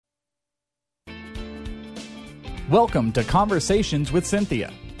Welcome to Conversations with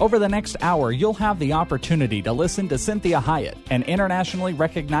Cynthia. Over the next hour, you'll have the opportunity to listen to Cynthia Hyatt, an internationally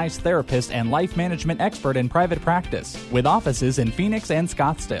recognized therapist and life management expert in private practice, with offices in Phoenix and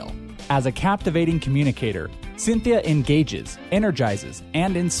Scottsdale. As a captivating communicator, Cynthia engages, energizes,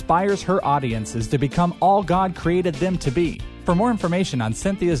 and inspires her audiences to become all God created them to be. For more information on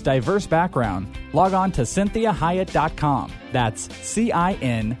Cynthia's diverse background, log on to CynthiaHyatt.com. That's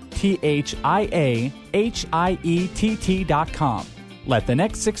CynthiaHiett.com. Let the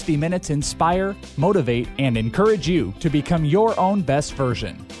next 60 minutes inspire, motivate, and encourage you to become your own best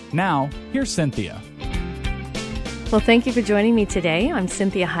version. Now, here's Cynthia. Well, thank you for joining me today. I'm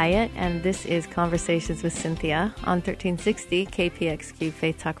Cynthia Hyatt, and this is Conversations with Cynthia on 1360 KPXQ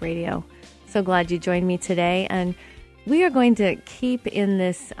Faith Talk Radio. So glad you joined me today, and we are going to keep in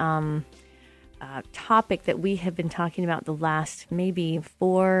this topic that we have been talking about the last maybe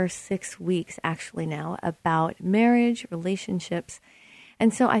 4-6 weeks actually now about marriage, relationships.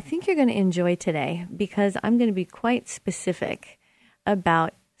 And so I think you're going to enjoy today because I'm going to be quite specific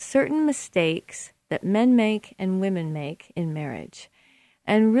about certain mistakes that men make and women make in marriage,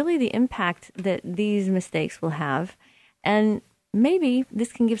 and really the impact that these mistakes will have. And maybe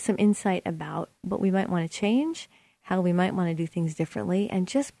this can give some insight about what we might want to change, how we might want to do things differently, and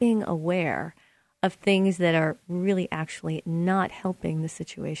just being aware of things that are really actually not helping the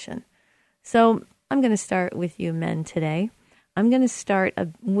situation. So I'm going to start with you men today. I'm going to start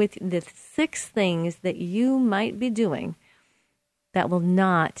with the 6 things that you might be doing that will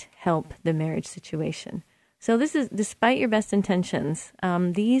not help the marriage situation. So this is, despite your best intentions,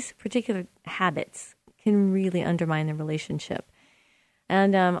 these particular habits can really undermine the relationship.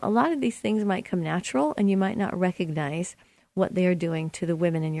 And a lot of these things might come natural, and you might not recognize what they are doing to the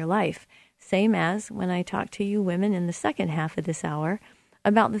women in your life. Same as when I talk to you women in the second half of this hour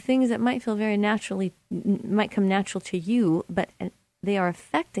about the things that might feel very naturally, might come natural to you, but they are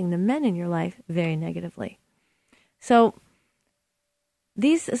affecting the men in your life very negatively. So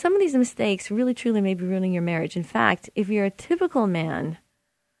some of these mistakes really truly may be ruining your marriage. In fact, if you're a typical man,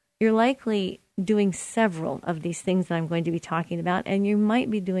 you're likely doing several of these things that I'm going to be talking about, and you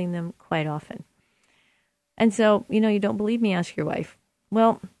might be doing them quite often. And so, you don't believe me, ask your wife.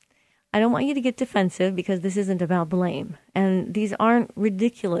 Well, I don't want you to get defensive because this isn't about blame. And these aren't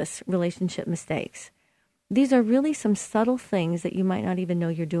ridiculous relationship mistakes. These are really some subtle things that you might not even know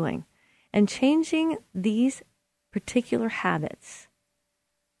you're doing. And changing these particular habits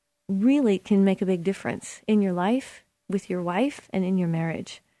really can make a big difference in your life, with your wife, and in your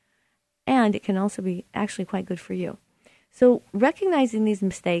marriage. And it can also be actually quite good for you. So recognizing these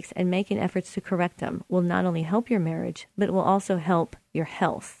mistakes and making efforts to correct them will not only help your marriage, but it will also help your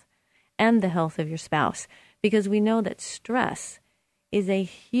health and the health of your spouse. Because we know that stress is a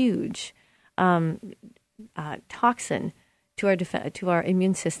huge toxin to our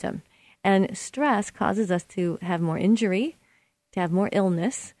immune system. And stress causes us to have more injury, to have more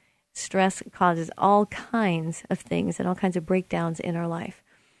illness. Stress causes all kinds of things and all kinds of breakdowns in our life.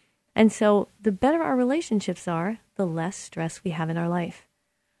 And so the better our relationships are, the less stress we have in our life.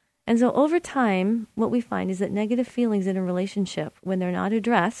 And so over time, what we find is that negative feelings in a relationship, when they're not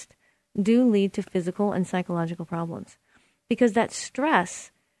addressed, do lead to physical and psychological problems. Because that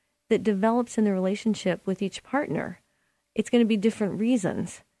stress that develops in the relationship with each partner, it's going to be different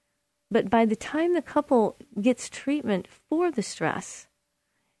reasons. But by the time the couple gets treatment for the stress,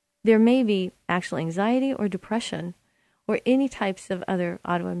 there may be actual anxiety or depression or any types of other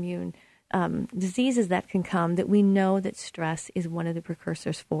autoimmune diseases that can come that we know that stress is one of the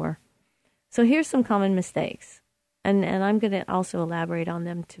precursors for. So here's some common mistakes. And I'm going to also elaborate on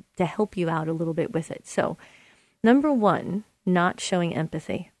them to help you out a little bit with it. So, number 1, not showing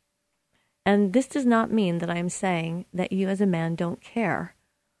empathy. And this does not mean that I'm saying that you as a man don't care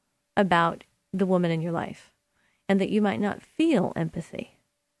about the woman in your life and that you might not feel empathy.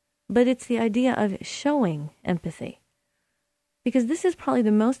 But it's the idea of showing empathy. Because this is probably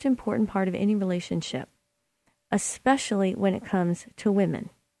the most important part of any relationship, especially when it comes to women.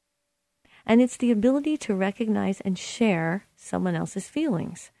 And it's the ability to recognize and share someone else's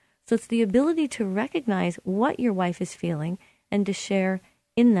feelings. So it's the ability to recognize what your wife is feeling and to share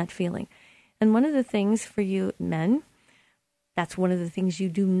in that feeling. And one of the things for you men, that's one of the things you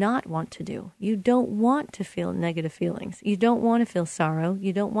do not want to do. You don't want to feel negative feelings. You don't want to feel sorrow.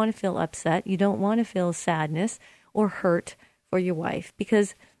 You don't want to feel upset. You don't want to feel sadness or hurt for your wife.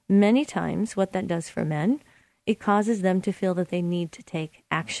 Because many times what that does for men, it causes them to feel that they need to take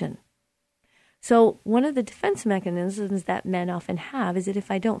action. So one of the defense mechanisms that men often have is that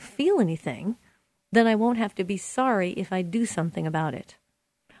if I don't feel anything, then I won't have to be sorry if I do something about it.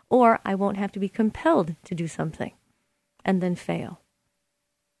 Or I won't have to be compelled to do something. and then fail.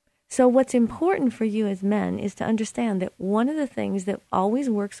 So what's important for you as men is to understand that one of the things that always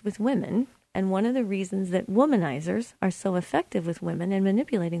works with women, and one of the reasons that womanizers are so effective with women and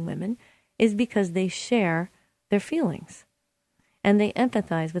manipulating women, is because they share their feelings and they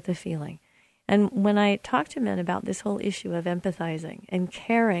empathize with the feeling. And when I talk to men about this whole issue of empathizing and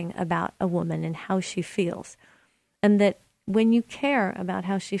caring about a woman and how she feels, and that when you care about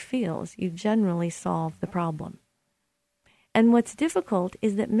how she feels, you generally solve the problem. And what's difficult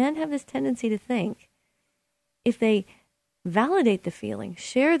is that men have this tendency to think if they validate the feeling,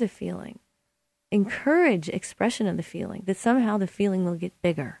 share the feeling, encourage expression of the feeling, that somehow the feeling will get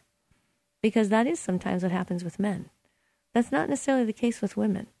bigger. Because that is sometimes what happens with men. That's not necessarily the case with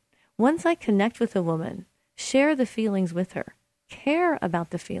women. Once I connect with a woman, share the feelings with her, care about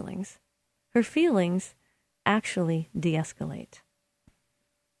the feelings, her feelings actually de-escalate.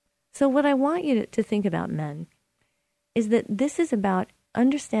 So what I want you to think about, men, is that this is about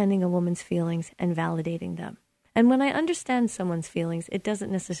understanding a woman's feelings and validating them. And when I understand someone's feelings, it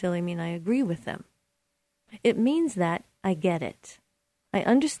doesn't necessarily mean I agree with them. It means that I get it. I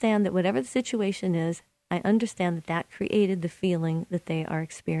understand that whatever the situation is, I understand that that created the feeling that they are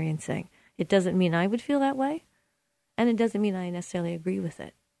experiencing. It doesn't mean I would feel that way, and it doesn't mean I necessarily agree with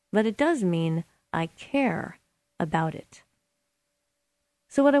it. But it does mean I care about it.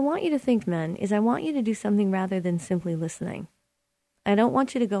 So what I want you to think, men, is I want you to do something rather than simply listening. I don't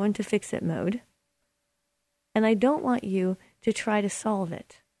want you to go into fix-it mode. And I don't want you to try to solve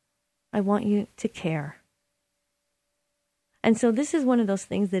it. I want you to care. And so this is one of those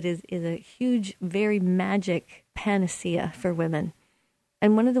things that is a huge, very magic panacea for women.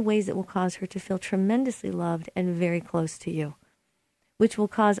 And one of the ways it will cause her to feel tremendously loved and very close to you, which will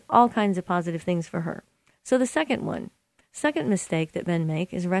cause all kinds of positive things for her. So the second mistake that men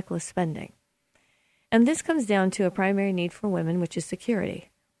make is reckless spending. And this comes down to a primary need for women, which is security.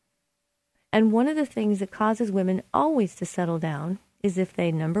 And one of the things that causes women always to settle down is if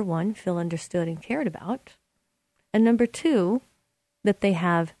they, number one, feel understood and cared about, and number two, that they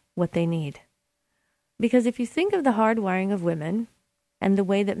have what they need. Because if you think of the hardwiring of women and the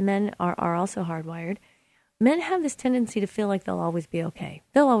way that men are also hardwired, men have this tendency to feel like they'll always be okay.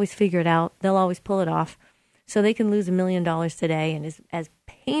 They'll always figure it out. They'll always pull it off. So they can lose $1 million today, and as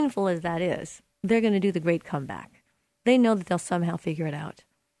painful as that is, they're going to do the great comeback. They know that they'll somehow figure it out.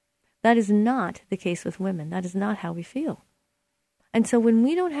 That is not the case with women. That is not how we feel. And so when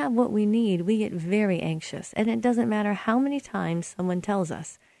we don't have what we need, we get very anxious. And it doesn't matter how many times someone tells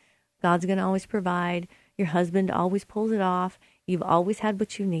us, God's going to always provide, your husband always pulls it off, you've always had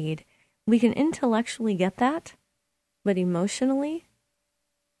what you need. We can intellectually get that, but emotionally,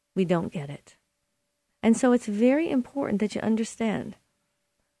 we don't get it. And so it's very important that you understand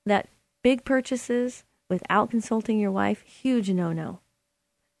that big purchases without consulting your wife, huge no-no.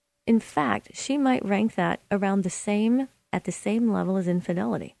 In fact, she might rank that around at the same level as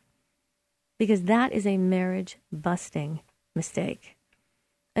infidelity, because that is a marriage-busting mistake.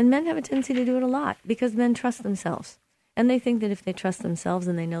 And men have a tendency to do it a lot because men trust themselves. And they think that if they trust themselves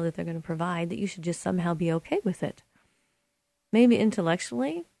and they know that they're going to provide, that you should just somehow be okay with it. Maybe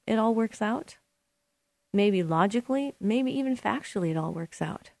intellectually it all works out. Maybe logically, maybe even factually it all works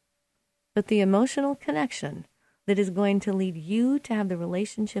out. But the emotional connection that is going to lead you to have the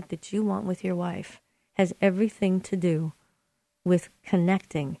relationship that you want with your wife has everything to do with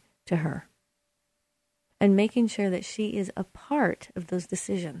connecting to her and making sure that she is a part of those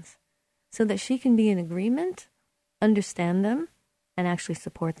decisions so that she can be in agreement, understand them, and actually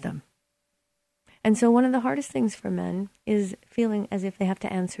support them. And so one of the hardest things for men is feeling as if they have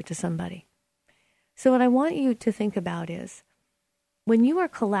to answer to somebody. So what I want you to think about is when you are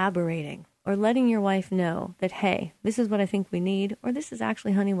collaborating or letting your wife know that, hey, this is what I think we need, or this is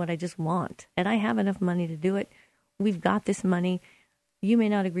actually, honey, what I just want, and I have enough money to do it. We've got this money. You may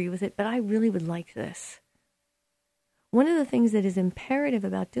not agree with it, but I really would like this. One of the things that is imperative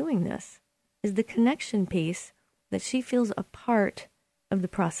about doing this is the connection piece, that she feels a part of the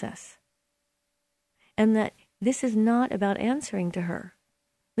process. And that this is not about answering to her.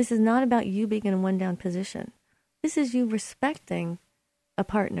 This is not about you being in a one-down position. This is you respecting a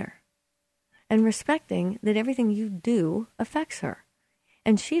partner and respecting that everything you do affects her.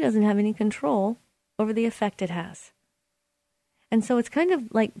 And she doesn't have any control over the effect it has. And so it's kind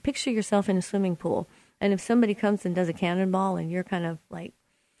of like, picture yourself in a swimming pool. And if somebody comes and does a cannonball and you're kind of like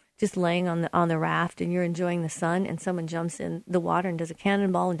just laying on the raft and you're enjoying the sun, and someone jumps in the water and does a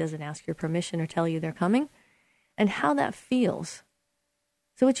cannonball and doesn't ask your permission or tell you they're coming, and how that feels.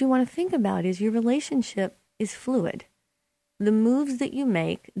 So what you want to think about is your relationship is fluid. The moves that you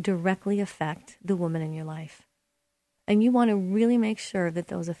make directly affect the woman in your life. And you want to really make sure that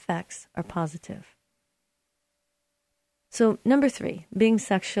those effects are positive. So number 3, being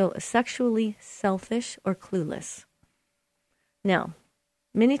sexually selfish or clueless. Now,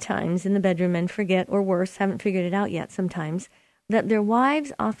 many times in the bedroom, men forget, or worse, haven't figured it out yet sometimes, that their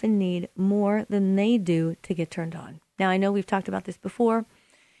wives often need more than they do to get turned on. Now, I know we've talked about this before,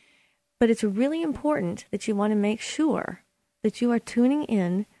 but it's really important that you want to make sure that you are tuning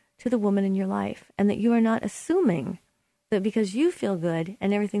in to the woman in your life and that you are not assuming that because you feel good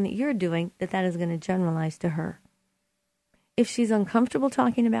and everything that you're doing, that is going to generalize to her. If she's uncomfortable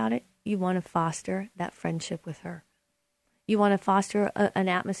talking about it, you want to foster that friendship with her. You want to foster an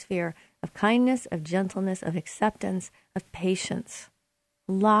atmosphere of kindness, of gentleness, of acceptance, of patience.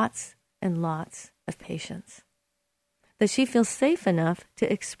 Lots and lots of patience. That she feels safe enough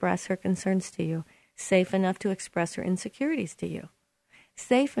to express her concerns to you, safe enough to express her insecurities to you,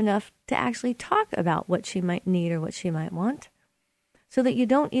 safe enough to actually talk about what she might need or what she might want, so that you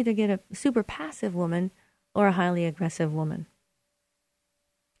don't either get a super passive woman or a highly aggressive woman.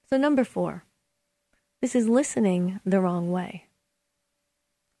 So number 4, this is listening the wrong way.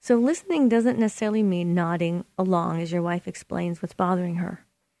 So listening doesn't necessarily mean nodding along as your wife explains what's bothering her.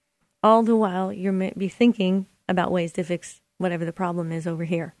 All the while, you may be thinking about ways to fix whatever the problem is over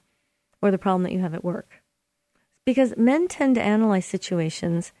here, or the problem that you have at work. Because men tend to analyze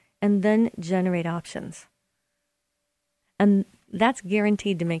situations and then generate options. And that's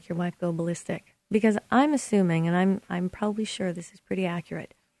guaranteed to make your wife go ballistic. Because I'm assuming, and I'm probably sure this is pretty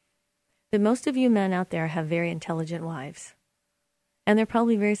accurate, that most of you men out there have very intelligent wives. And they're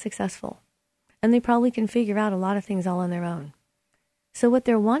probably very successful. And they probably can figure out a lot of things all on their own. So what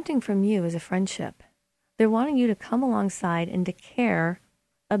they're wanting from you is a friendship. They're wanting you to come alongside and to care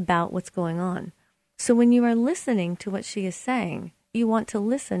about what's going on. So when you are listening to what she is saying, you want to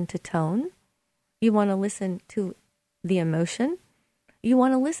listen to tone. You want to listen to the emotion. You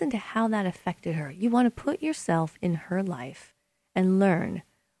want to listen to how that affected her. You want to put yourself in her life and learn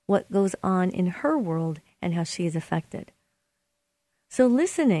what goes on in her world and how she is affected. So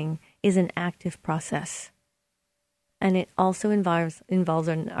listening is an active process. And it also involves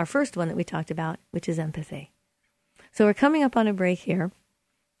our first one that we talked about, which is empathy. So we're coming up on a break here,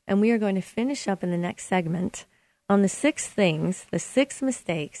 and we are going to finish up in the next segment on the 6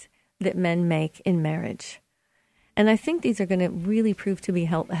 mistakes that men make in marriage. And I think these are going to really prove to be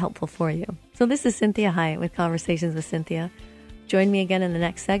helpful for you. So this is Cynthia Hiett with Conversations with Cynthia. Join me again in the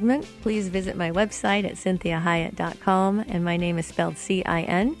next segment. Please visit my website at CynthiaHiett.com, and my name is spelled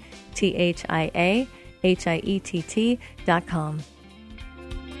CynthiaHiett.com.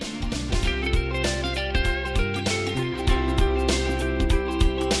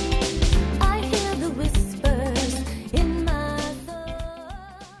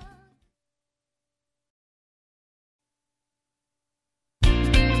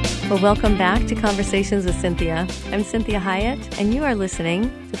 Well, welcome back to Conversations with Cynthia. I'm Cynthia Hiett, and you are listening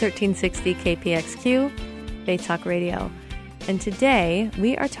to 1360 KPXQ, Faith Talk Radio. And today,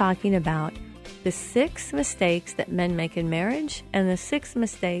 we are talking about the 6 mistakes that men make in marriage and the 6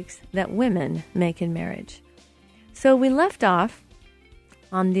 mistakes that women make in marriage. So we left off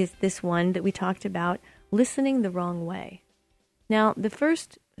on this one that we talked about, listening the wrong way. Now, the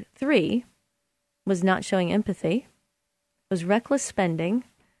first 3 was not showing empathy, was reckless spending,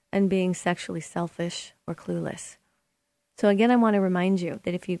 and being sexually selfish or clueless. So again, I want to remind you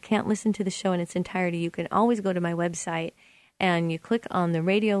that if you can't listen to the show in its entirety, you can always go to my website and you click on the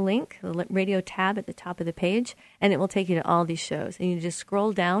radio link, the radio tab at the top of the page, and it will take you to all these shows. And you just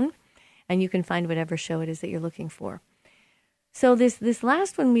scroll down and you can find whatever show it is that you're looking for. So this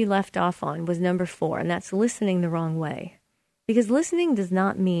last one we left off on was number 4, and that's listening the wrong way. Because listening does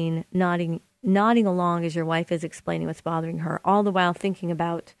not mean nodding along as your wife is explaining what's bothering her, all the while thinking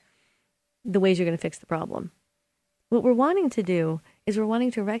about the ways you're going to fix the problem. What we're wanting to do is we're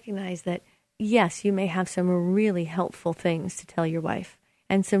wanting to recognize that, yes, you may have some really helpful things to tell your wife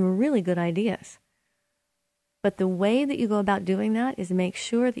and some really good ideas. But the way that you go about doing that is make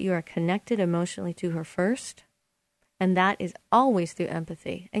sure that you are connected emotionally to her first, and that is always through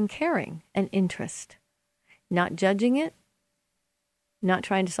empathy and caring and interest. Not judging it, not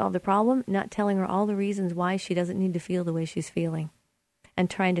trying to solve the problem, not telling her all the reasons why she doesn't need to feel the way she's feeling, and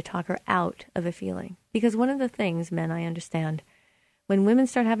trying to talk her out of a feeling. Because one of the things, men, I understand, when women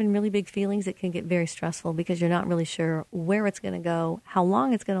start having really big feelings, it can get very stressful because you're not really sure where it's going to go, how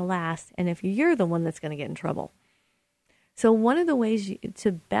long it's going to last, and if you're the one that's going to get in trouble. So one of the ways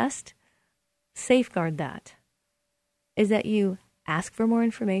to best safeguard that is that you ask for more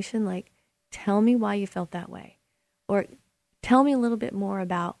information, like, tell me why you felt that way, or tell me a little bit more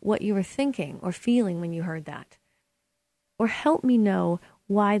about what you were thinking or feeling when you heard that. Or help me know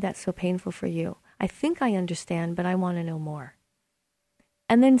why that's so painful for you. I think I understand, but I want to know more.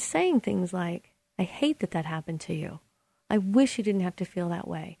 And then saying things like, I hate that that happened to you. I wish you didn't have to feel that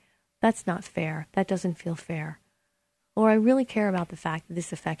way. That's not fair. That doesn't feel fair. Or I really care about the fact that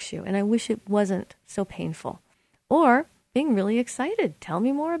this affects you, and I wish it wasn't so painful. Or being really excited. Tell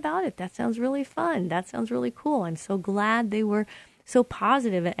me more about it. That sounds really fun. That sounds really cool. I'm so glad they were so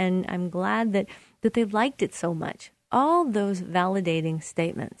positive, and I'm glad that they liked it so much. All those validating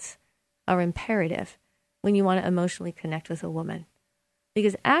statements are imperative when you want to emotionally connect with a woman.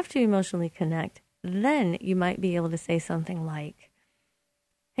 Because after you emotionally connect, then you might be able to say something like,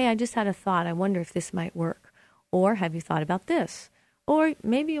 hey, I just had a thought. I wonder if this might work. Or have you thought about this? Or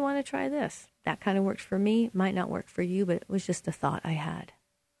maybe you want to try this. That kind of worked for me, might not work for you, but it was just a thought I had.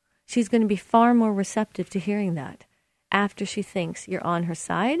 She's going to be far more receptive to hearing that after she thinks you're on her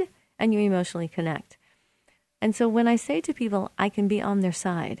side and you emotionally connect. And so when I say to people, I can be on their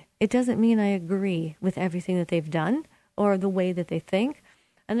side, it doesn't mean I agree with everything that they've done or the way that they think.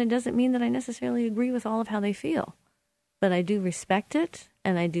 And it doesn't mean that I necessarily agree with all of how they feel. But I do respect it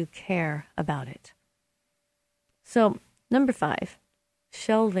and I do care about it. So, number 5,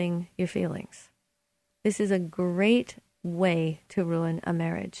 shelving your feelings. This is a great way to ruin a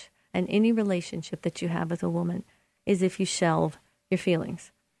marriage. And any relationship that you have with a woman is if you shelve your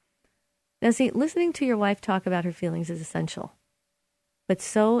feelings. Now see, listening to your wife talk about her feelings is essential. But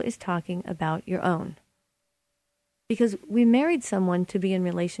so is talking about your own. Because we married someone to be in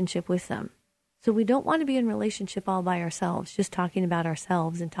relationship with them. So we don't want to be in relationship all by ourselves, just talking about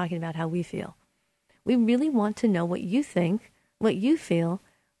ourselves and talking about how we feel. We really want to know what you think, what you feel,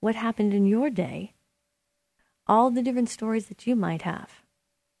 what happened in your day, all the different stories that you might have.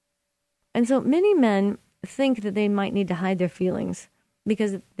 And so many men think that they might need to hide their feelings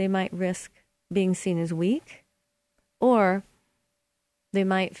because they might risk being seen as weak, or they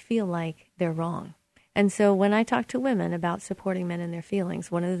might feel like they're wrong. And so when I talk to women about supporting men in their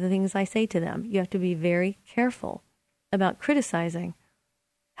feelings, one of the things I say to them, you have to be very careful about criticizing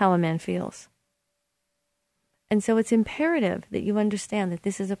how a man feels. And so it's imperative that you understand that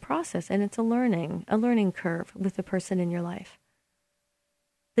this is a process and it's a learning curve with the person in your life.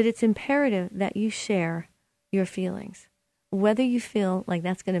 That it's imperative that you share your feelings. Whether you feel like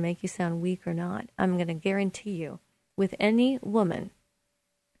that's going to make you sound weak or not, I'm going to guarantee you, with any woman,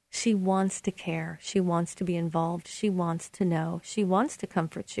 she wants to care. She wants to be involved. She wants to know. She wants to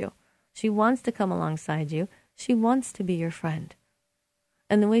comfort you. She wants to come alongside you. She wants to be your friend.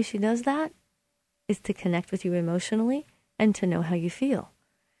 And the way she does that is to connect with you emotionally and to know how you feel.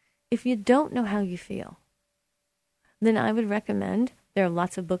 If you don't know how you feel, then I would recommend, there are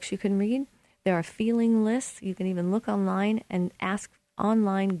lots of books you can read. There are feeling lists. You can even look online and ask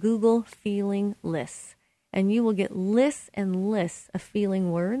online, Google feeling lists. And you will get lists and lists of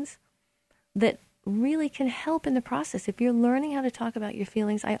feeling words that really can help in the process. If you're learning how to talk about your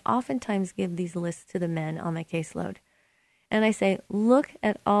feelings, I oftentimes give these lists to the men on my caseload. And I say, look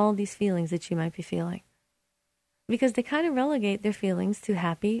at all these feelings that you might be feeling. Because they kind of relegate their feelings to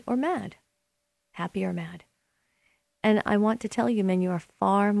happy or mad. Happy or mad. And I want to tell you, men, you are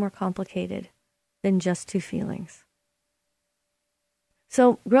far more complicated than just 2 feelings.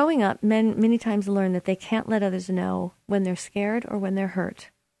 So growing up, men many times learn that they can't let others know when they're scared or when they're hurt.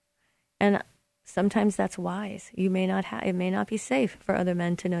 And sometimes that's wise. It may not be safe for other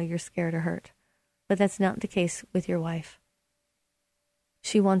men to know you're scared or hurt. But that's not the case with your wife.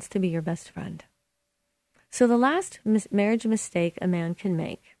 She wants to be your best friend. So the last marriage mistake a man can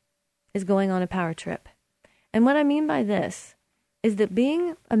make is going on a power trip. And what I mean by this is that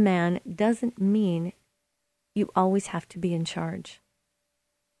being a man doesn't mean you always have to be in charge.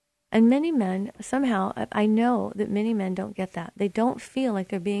 And many men, somehow, I know that many men don't get that. They don't feel like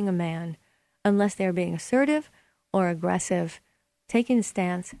they're being a man unless they're being assertive or aggressive, taking a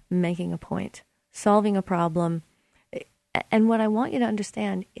stance, making a point, solving a problem. And what I want you to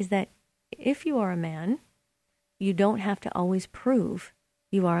understand is that if you are a man, you don't have to always prove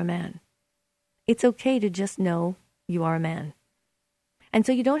you are a man. It's okay to just know you are a man. And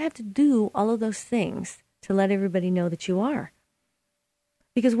so you don't have to do all of those things to let everybody know that you are.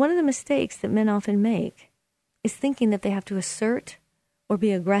 Because one of the mistakes that men often make is thinking that they have to assert or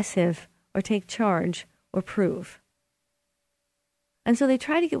be aggressive or take charge or prove. And so they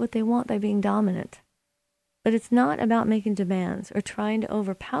try to get what they want by being dominant. But it's not about making demands or trying to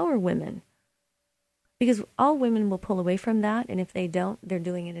overpower women. Because all women will pull away from that, and if they don't, they're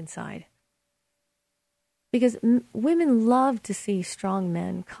doing it inside. Because women love to see strong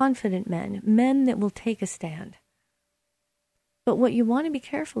men, confident men, men that will take a stand. But what you want to be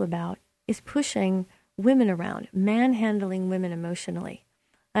careful about is pushing women around, manhandling women emotionally.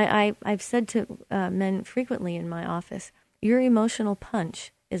 I've said to men frequently in my office, your emotional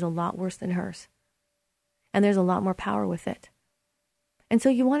punch is a lot worse than hers. And there's a lot more power with it. And so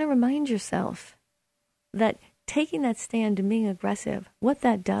you want to remind yourself that taking that stand and being aggressive, what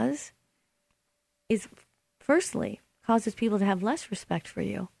that does is, firstly, causes people to have less respect for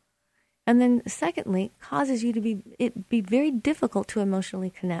you. And then secondly, causes you to be very difficult to emotionally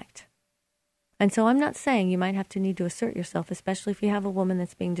connect. And so I'm not saying you might have to need to assert yourself, especially if you have a woman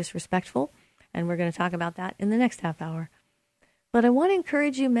that's being disrespectful. And we're going to talk about that in the next half hour. But I want to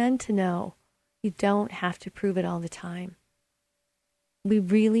encourage you men to know you don't have to prove it all the time. We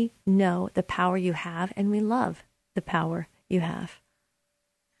really know the power you have, and we love the power you have.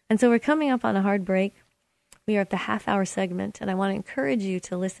 And so we're coming up on a hard break. We are at the half-hour segment, and I want to encourage you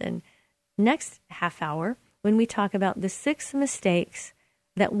to listen next half hour when we talk about the 6 mistakes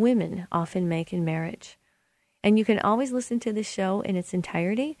that women often make in marriage. And you can always listen to this show in its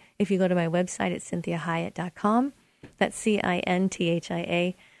entirety if you go to my website at CynthiaHiett.com. That's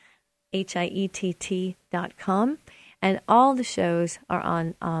CynthiaHiett.com. And all the shows are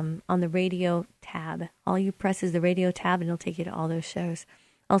on the radio tab. All you press is the radio tab, and it'll take you to all those shows.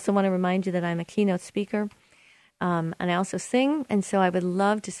 I also want to remind you that I'm a keynote speaker, and I also sing. And so I would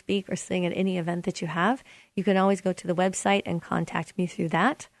love to speak or sing at any event that you have. You can always go to the website and contact me through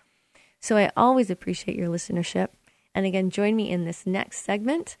that. So I always appreciate your listenership. And again, join me in this next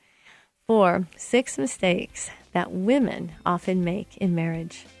segment for 6 mistakes that women often make in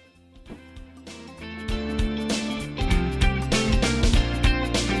marriage.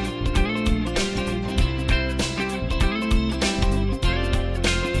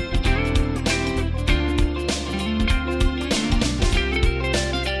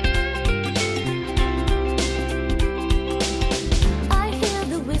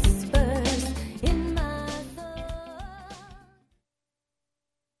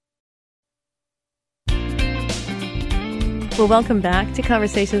 Well, welcome back to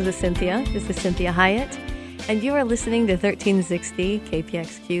Conversations with Cynthia. This is Cynthia Hiett, and you are listening to 1360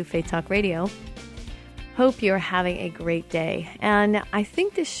 KPXQ Faith Talk Radio. Hope you're having a great day. And I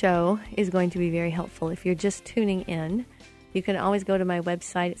think this show is going to be very helpful. If you're just tuning in, you can always go to my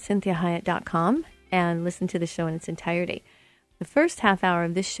website at CynthiaHiett.com and listen to the show in its entirety. The first half hour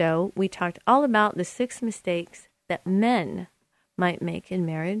of this show, we talked all about the 6 mistakes that men might make in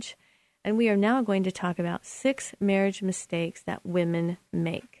marriage. And we are now going to talk about 6 marriage mistakes that women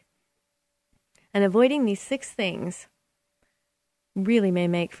make. And avoiding these 6 things really may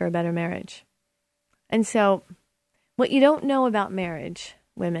make for a better marriage. And so, what you don't know about marriage,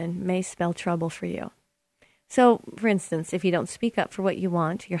 women, may spell trouble for you. So, for instance, if you don't speak up for what you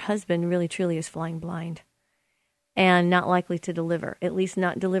want, your husband really truly is flying blind and not likely to deliver, at least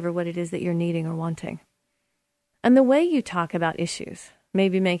not deliver what it is that you're needing or wanting. And the way you talk about issues may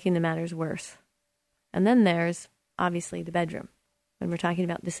be making the matters worse. And then there's, obviously, the bedroom, when we're talking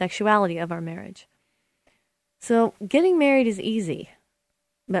about the sexuality of our marriage. So getting married is easy,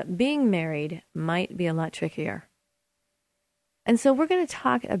 but being married might be a lot trickier. And so we're going to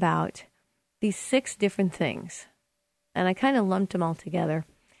talk about these 6 different things. And I kind of lumped them all together.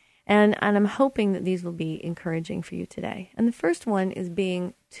 And I'm hoping that these will be encouraging for you today. And the first one is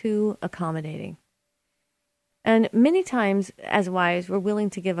being too accommodating. And many times, as wives, we're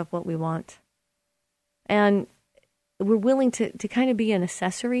willing to give up what we want. And we're willing to kind of be an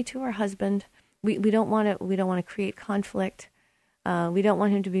accessory to our husband. We don't want to create conflict. We don't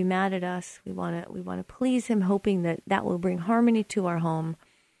want him to be mad at us. We want to please him, hoping that will bring harmony to our home.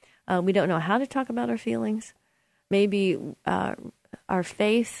 We don't know how to talk about our feelings. Maybe our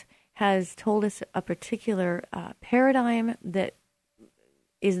faith has told us a particular paradigm that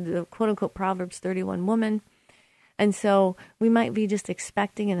is the quote-unquote Proverbs 31 woman. And so we might be just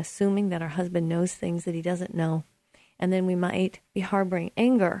expecting and assuming that our husband knows things that he doesn't know. And then we might be harboring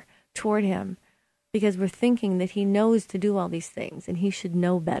anger toward him because we're thinking that he knows to do all these things and he should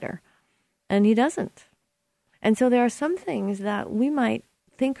know better. And he doesn't. And so there are some things that we might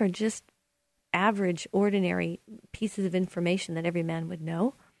think are just average, ordinary pieces of information that every man would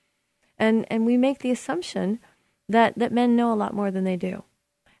know. And we make the assumption that men know a lot more than they do.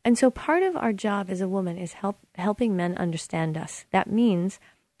 And so part of our job as a woman is helping men understand us. That means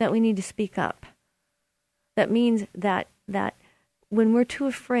that we need to speak up. That means that when we're too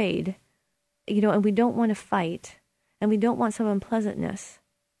afraid, and we don't want to fight, and we don't want some unpleasantness,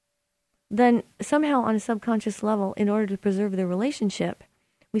 then somehow on a subconscious level, in order to preserve the relationship,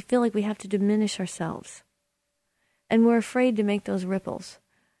 we feel like we have to diminish ourselves. And we're afraid to make those ripples.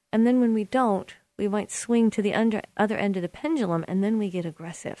 And then when we don't, we might swing to the other end of the pendulum, and then we get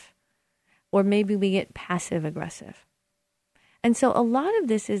aggressive. or maybe we get passive aggressive. And so a lot of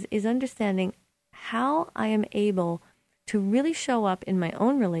this is understanding how I am able to really show up in my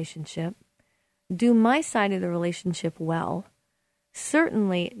own relationship, do my side of the relationship well,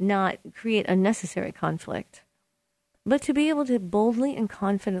 certainly not create unnecessary conflict, but to be able to boldly and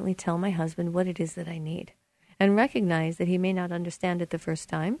confidently tell my husband what it is that I need and recognize that he may not understand it the first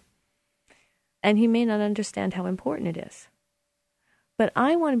time and he may not understand how important it is. But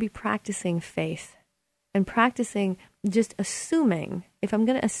I want to be practicing faith and practicing just assuming. If I'm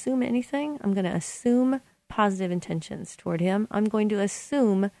going to assume anything, I'm going to assume positive intentions toward him. I'm going to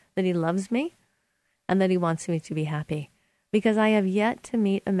assume that he loves me and that he wants me to be happy, because I have yet to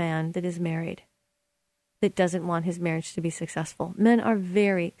meet a man that is married that doesn't want his marriage to be successful. Men are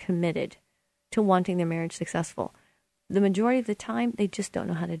very committed to wanting their marriage successful. The majority of the time, they just don't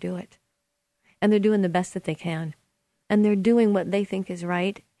know how to do it. And they're doing the best that they can. And they're doing what they think is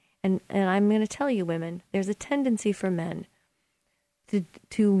right. And I'm going to tell you, women, there's a tendency for men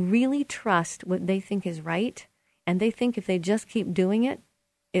to really trust what they think is right. And they think if they just keep doing it,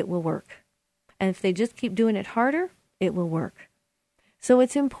 it will work. And if they just keep doing it harder, it will work. So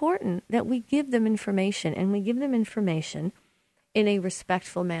it's important that we give them information, and we give them information in a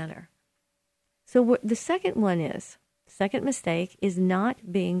respectful manner. So the second mistake is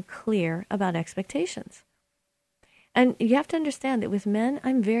not being clear about expectations. And you have to understand that with men,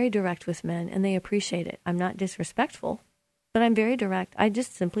 I'm very direct with men, and they appreciate it. I'm not disrespectful, but I'm very direct. I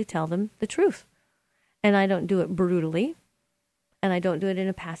just simply tell them the truth. And I don't do it brutally, and I don't do it in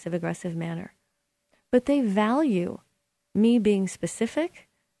a passive-aggressive manner. But they value me being specific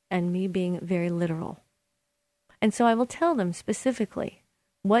and me being very literal. And so I will tell them specifically,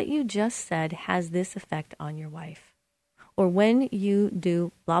 what you just said has this effect on your wife. Or when you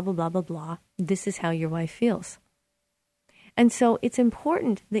do blah, blah, blah, blah, blah, this is how your wife feels. And so it's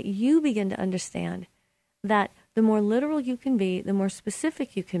important that you begin to understand that the more literal you can be, the more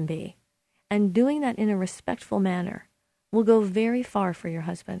specific you can be, and doing that in a respectful manner will go very far for your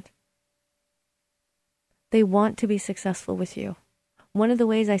husband. They want to be successful with you. One of the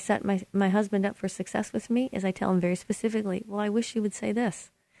ways I set my husband up for success with me is I tell him very specifically, well, I wish you would say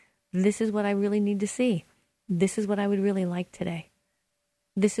this. This is what I really need to see. This is what I would really like today.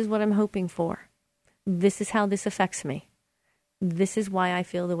 This is what I'm hoping for. This is how this affects me. This is why I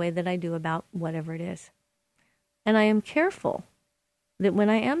feel the way that I do about whatever it is. And I am careful that when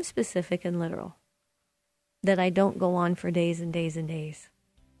I am specific and literal, that I don't go on for days and days and days.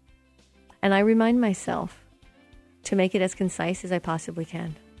 And I remind myself to make it as concise as I possibly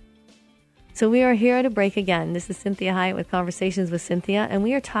can. So we are here at a break again. This is Cynthia Hiett with Conversations with Cynthia, and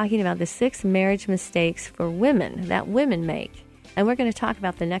we are talking about the 6 marriage mistakes for women that women make. And we're going to talk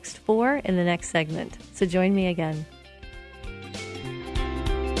about the next 4 in the next segment. So join me again.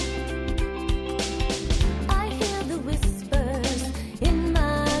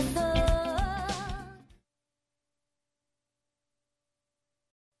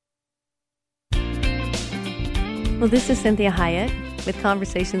 Well, this is Cynthia Hiett with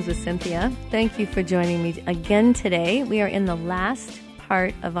Conversations with Cynthia. Thank you for joining me again today. We are in the last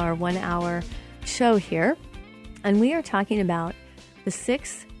part of our 1-hour show here, and we are talking about the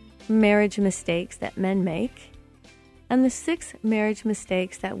 6 marriage mistakes that men make and the 6 marriage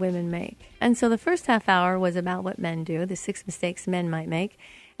mistakes that women make. And so the first half hour was about what men do, the 6 mistakes men might make,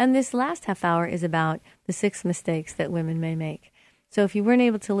 and this last half hour is about the 6 mistakes that women may make. So if you weren't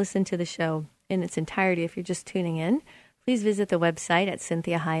able to listen to the show in its entirety, if you're just tuning in, please visit the website at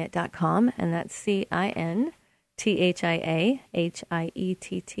CynthiaHiett.com, and that's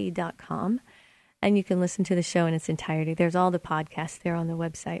CynthiaHiett.com, and you can listen to the show in its entirety. There's all the podcasts there on the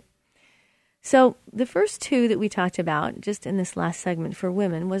website. So the first 2 that we talked about just in this last segment for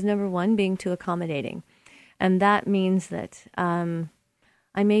women was, number 1, being too accommodating. And that means that I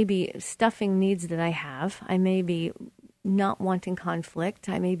may be stuffing needs that I have. I may be not wanting conflict.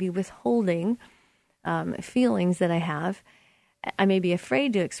 I may be withholding feelings that I have. I may be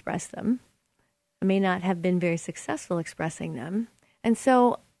afraid to express them. I may not have been very successful expressing them. And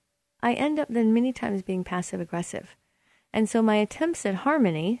so I end up then many times being passive aggressive. And so my attempts at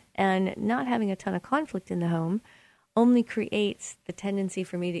harmony and not having a ton of conflict in the home only creates the tendency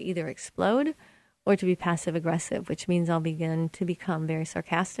for me to either explode or to be passive aggressive, which means I'll begin to become very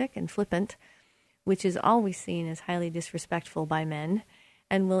sarcastic and flippant, which is always seen as highly disrespectful by men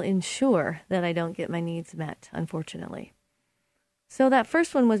and will ensure that I don't get my needs met, unfortunately. So that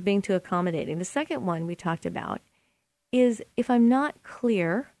first one was being too accommodating. The second one we talked about is if I'm not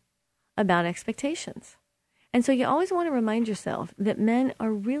clear about expectations. And so you always want to remind yourself that men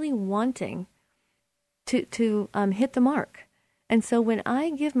are really wanting to hit the mark. And so when I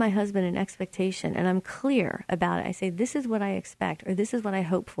give my husband an expectation and I'm clear about it, I say, this is what I expect, or this is what I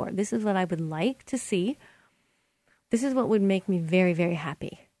hope for. This is what I would like to see. This is what would make me very, very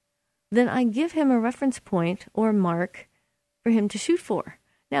happy. Then I give him a reference point or mark for him to shoot for.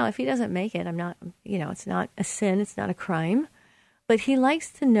 Now, if he doesn't make it, it's not a sin, it's not a crime, but he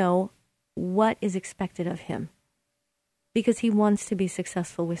likes to know what is expected of him because he wants to be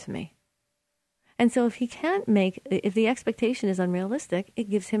successful with me. And so if the expectation is unrealistic, it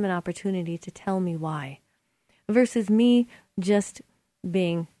gives him an opportunity to tell me why, versus me just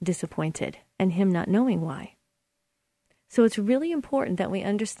being disappointed and him not knowing why. So it's really important that we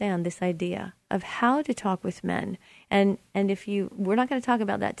understand this idea of how to talk with men. And we're not going to talk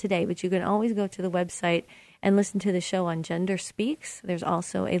about that today, but you can always go to the website and listen to the show on Gender Speaks. There's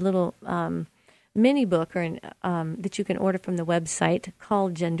also a little mini book that you can order from the website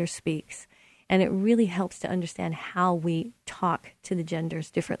called Gender Speaks. And it really helps to understand how we talk to the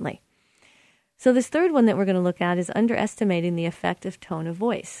genders differently. So this third one that we're going to look at is underestimating the effect of tone of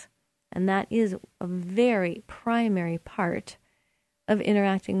voice. And that is a very primary part of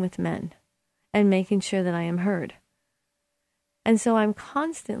interacting with men and making sure that I am heard. And so I'm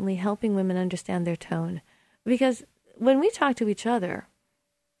constantly helping women understand their tone, because when we talk to each other,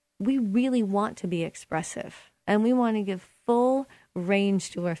 we really want to be expressive and we want to give full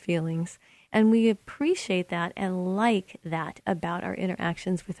range to our feelings. And we appreciate that and like that about our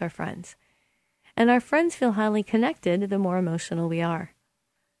interactions with our friends. And our friends feel highly connected the more emotional we are.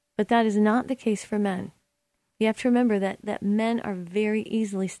 But that is not the case for men. You have to remember that men are very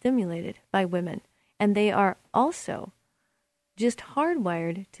easily stimulated by women. And they are also just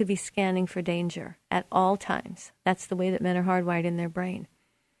hardwired to be scanning for danger at all times. That's the way that men are hardwired in their brain.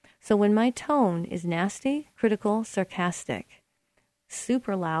 So when my tone is nasty, critical, sarcastic,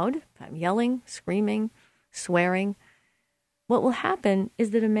 super loud, if I'm yelling, screaming, swearing, what will happen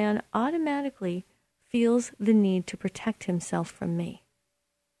is that a man automatically feels the need to protect himself from me.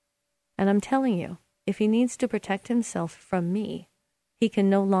 And I'm telling you, if he needs to protect himself from me, he can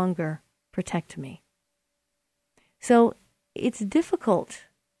no longer protect me. So it's difficult,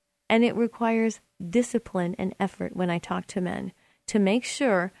 and it requires discipline and effort when I talk to men to make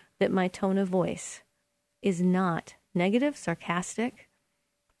sure that my tone of voice is not negative, sarcastic,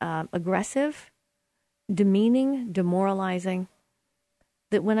 aggressive, demeaning, demoralizing.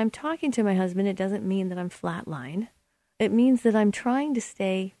 That when I'm talking to my husband, it doesn't mean that I'm flatline. It means that I'm trying to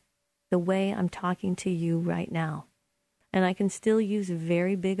stay the way I'm talking to you right now. And I can still use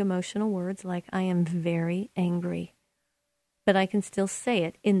very big emotional words like I am very angry. But I can still say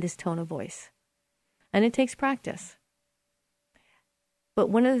it in this tone of voice. And it takes practice. But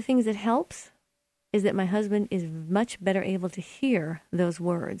one of the things that helps is that my husband is much better able to hear those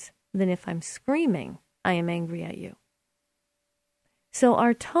words than if I'm screaming, I am angry at you. So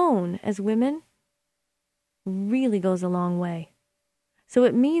our tone as women really goes a long way. So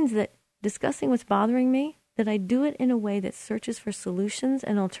it means that discussing what's bothering me, that I do it in a way that searches for solutions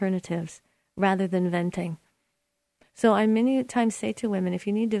and alternatives rather than venting. So I many times say to women, if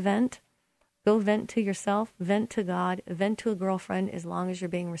you need to vent, go vent to yourself, vent to God, vent to a girlfriend, as long as you're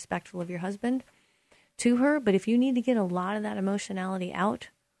being respectful of your husband, to her. But if you need to get a lot of that emotionality out,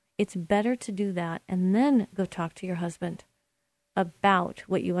 it's better to do that and then go talk to your husband about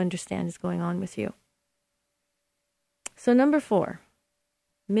what you understand is going on with you. So number 4,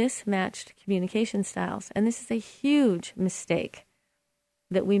 mismatched communication styles. And this is a huge mistake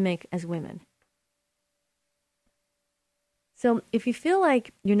that we make as women. So if you feel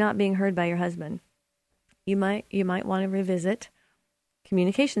like you're not being heard by your husband, you might want to revisit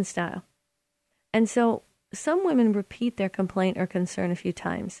communication style. And so some women repeat their complaint or concern a few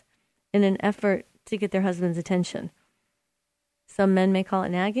times in an effort to get their husband's attention. Some men may call it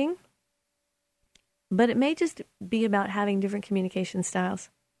nagging, but it may just be about having different communication styles.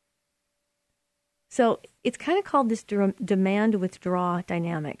 So it's kind of called this demand-withdraw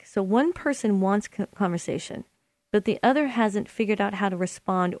dynamic. So one person wants conversation, but the other hasn't figured out how to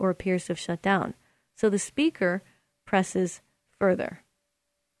respond or appears to have shut down. So the speaker presses further,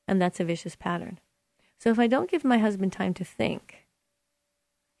 and that's a vicious pattern. So if I don't give my husband time to think,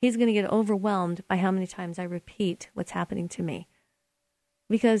 he's going to get overwhelmed by how many times I repeat what's happening to me.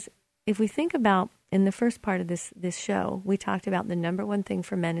 Because if we think about, in the first part of this show, we talked about the number one thing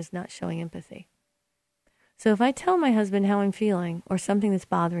for men is not showing empathy. So if I tell my husband how I'm feeling or something that's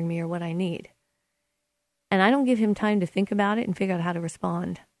bothering me or what I need, and I don't give him time to think about it and figure out how to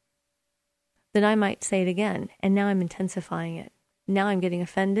respond, then I might say it again, and now I'm intensifying it. Now I'm getting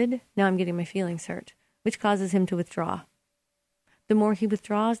offended. Now I'm getting my feelings hurt, which causes him to withdraw. The more he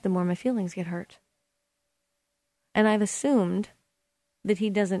withdraws, the more my feelings get hurt. And I've assumed that he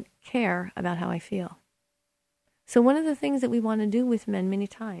doesn't care about how I feel. So one of the things that we want to do with men many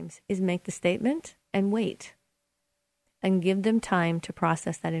times is make the statement and wait and give them time to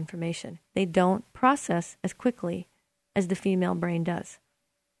process that information. They don't process as quickly as the female brain does.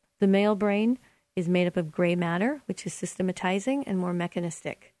 The male brain is made up of gray matter, which is systematizing and more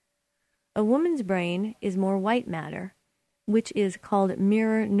mechanistic. A woman's brain is more white matter, which is called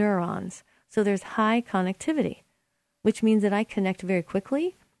mirror neurons. So there's high connectivity, which means that I connect very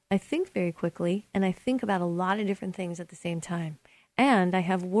quickly, I think very quickly, and I think about a lot of different things at the same time. And I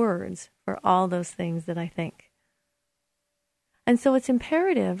have words for all those things that I think. And so it's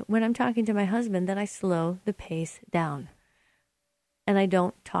imperative when I'm talking to my husband that I slow the pace down and I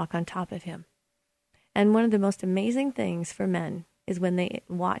don't talk on top of him. And one of the most amazing things for men is when they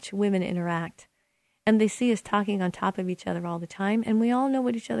watch women interact and they see us talking on top of each other all the time, and we all know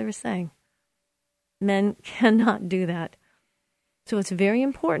what each other is saying. Men cannot do that. So it's very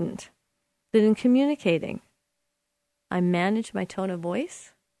important that in communicating, I manage my tone of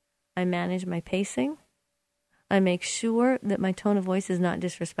voice, I manage my pacing, I make sure that my tone of voice is not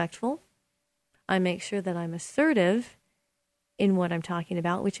disrespectful, I make sure that I'm assertive in what I'm talking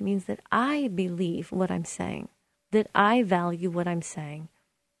about, which means that I believe what I'm saying, that I value what I'm saying,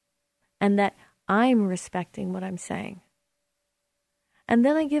 and that I'm respecting what I'm saying. And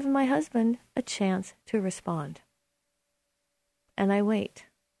then I give my husband a chance to respond. And I wait.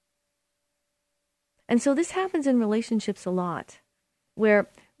 And so this happens in relationships a lot, where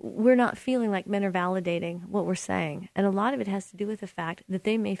we're not feeling like men are validating what we're saying. And a lot of it has to do with the fact that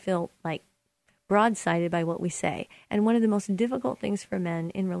they may feel like broadsided by what we say. And one of the most difficult things for men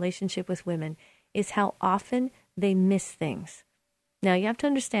in relationship with women is how often they miss things. Now, you have to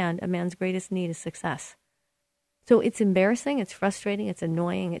understand a man's greatest need is success. So it's embarrassing, it's frustrating, it's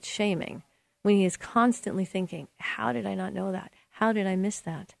annoying, it's shaming when he is constantly thinking, how did I not know that? How did I miss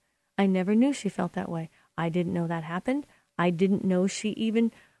that? I never knew she felt that way. I didn't know that happened. I didn't know she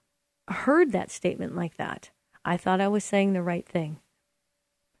even heard that statement like that. I thought I was saying the right thing.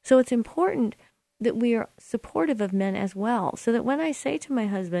 So it's important that we are supportive of men as well, so that when I say to my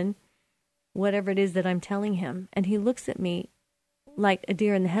husband, whatever it is that I'm telling him, and he looks at me like a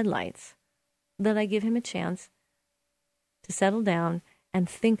deer in the headlights, that I give him a chance to settle down and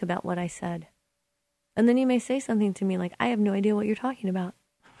think about what I said. And then he may say something to me like, I have no idea what you're talking about.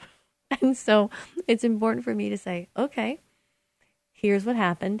 And so it's important for me to say, okay, here's what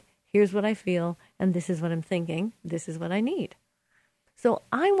happened, here's what I feel, and this is what I'm thinking, this is what I need. So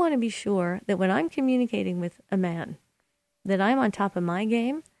I want to be sure that when I'm communicating with a man, that I'm on top of my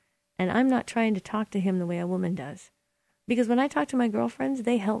game, and I'm not trying to talk to him the way a woman does. Because when I talk to my girlfriends,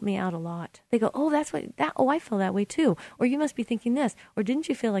 they help me out a lot. They go, oh, I feel that way too. Or you must be thinking this. Or didn't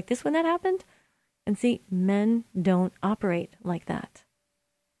you feel like this when that happened? And see, men don't operate like that.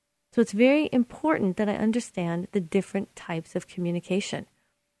 So it's very important that I understand the different types of communication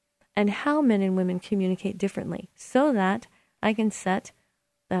and how men and women communicate differently so that I can set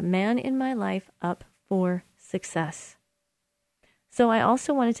that man in my life up for success. So I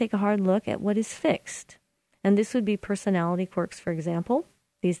also want to take a hard look at what is fixed. And this would be personality quirks, for example.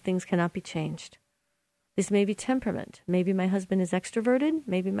 These things cannot be changed. This may be temperament. Maybe my husband is extroverted.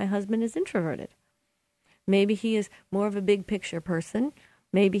 Maybe my husband is introverted. Maybe he is more of a big picture person.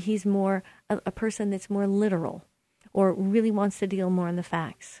 Maybe he's more a person that's more literal or really wants to deal more in the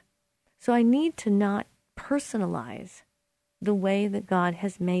facts. So I need to not personalize the way that God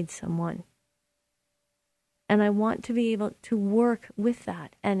has made someone. And I want to be able to work with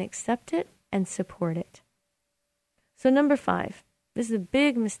that and accept it and support it. So number 5, this is a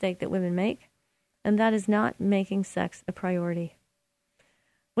big mistake that women make, and that is not making sex a priority.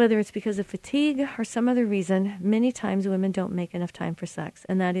 Whether it's because of fatigue or some other reason, many times women don't make enough time for sex,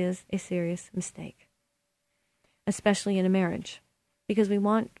 and that is a serious mistake, especially in a marriage, because we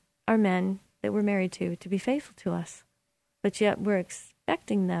want our men that we're married to be faithful to us, but yet we're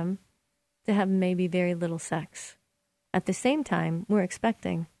expecting them to have maybe very little sex. At the same time, we're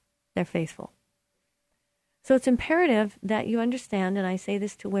expecting they're faithful. So it's imperative that you understand, and I say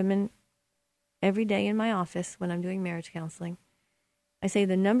this to women every day in my office when I'm doing marriage counseling, I say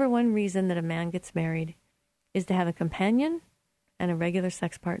the number one reason that a man gets married is to have a companion and a regular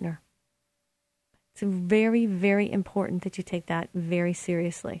sex partner. It's very, very important that you take that very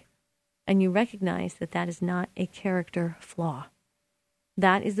seriously. And you recognize that that is not a character flaw.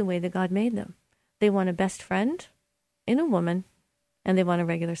 That is the way that God made them. They want a best friend in a woman, and they want a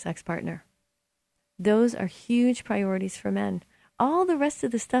regular sex partner. Those are huge priorities for men. All the rest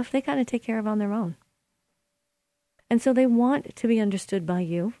of the stuff they kind of take care of on their own. And so they want to be understood by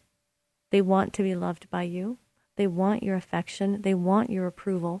you. They want to be loved by you. They want your affection. They want your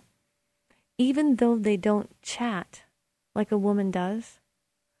approval. Even though they don't chat like a woman does,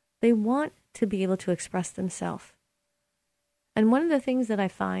 they want to be able to express themselves. And one of the things that I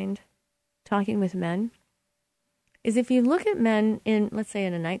find talking with men is if you look at men in, let's say,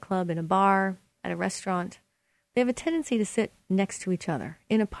 in a nightclub, in a bar, at a restaurant, they have a tendency to sit next to each other.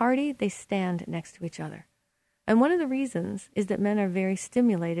 In a party, they stand next to each other. And one of the reasons is that men are very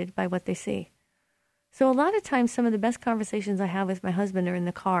stimulated by what they see. So a lot of times, some of the best conversations I have with my husband are in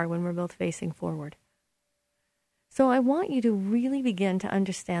the car when we're both facing forward. So I want you to really begin to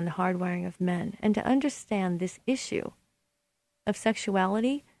understand the hardwiring of men and to understand this issue of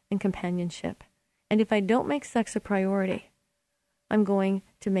sexuality and companionship. And if I don't make sex a priority, I'm going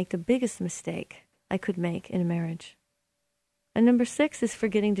to make the biggest mistake I could make in a marriage. And number 6 is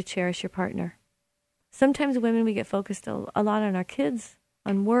forgetting to cherish your partner. Sometimes women, we get focused a lot on our kids,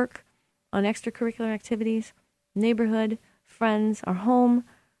 on work, on extracurricular activities, neighborhood, friends, our home,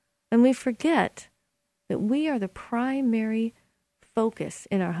 and we forget that we are the primary focus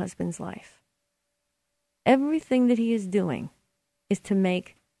in our husband's life. Everything that he is doing is to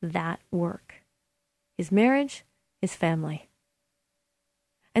make that work. His marriage, his family.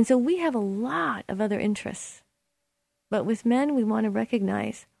 And so we have a lot of other interests. But with men, we want to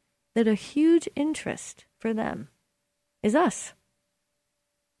recognize that a huge interest for them is us.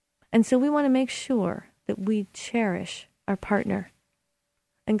 And so we want to make sure that we cherish our partner.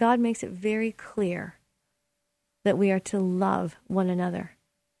 And God makes it very clear that we are to love one another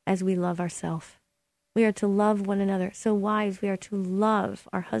as we love ourselves. We are to love one another. So wives, we are to love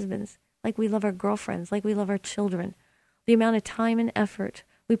our husbands like we love our girlfriends, like we love our children. The amount of time and effort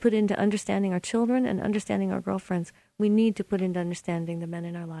we put into understanding our children and understanding our girlfriends, we need to put into understanding the men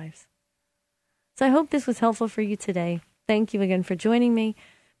in our lives. So I hope this was helpful for you today. Thank you again for joining me.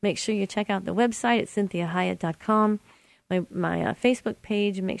 Make sure you check out the website at CynthiaHiett.com, my Facebook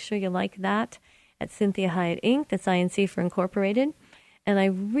page. Make sure you like that at Cynthia Hiett Inc. That's INC for Incorporated. And I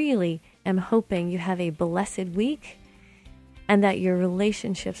really am hoping you have a blessed week and that your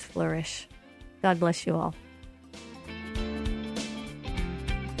relationships flourish. God bless you all.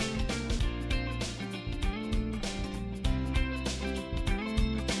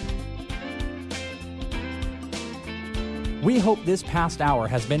 We hope this past hour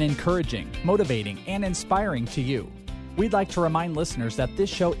has been encouraging, motivating, and inspiring to you. We'd like to remind listeners that this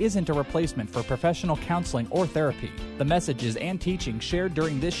show isn't a replacement for professional counseling or therapy. The messages and teachings shared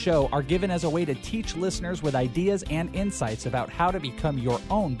during this show are given as a way to teach listeners with ideas and insights about how to become your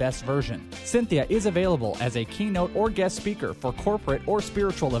own best version. Cynthia is available as a keynote or guest speaker for corporate or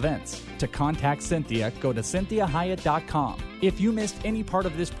spiritual events. To contact Cynthia, go to CynthiaHiett.com. If you missed any part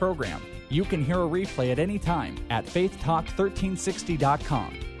of this program, you can hear a replay at any time at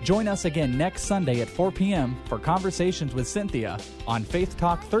faithtalk1360.com. Join us again next Sunday at 4 p.m. for Conversations with Cynthia on Faith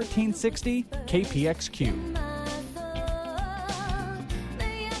Talk 1360 KPXQ.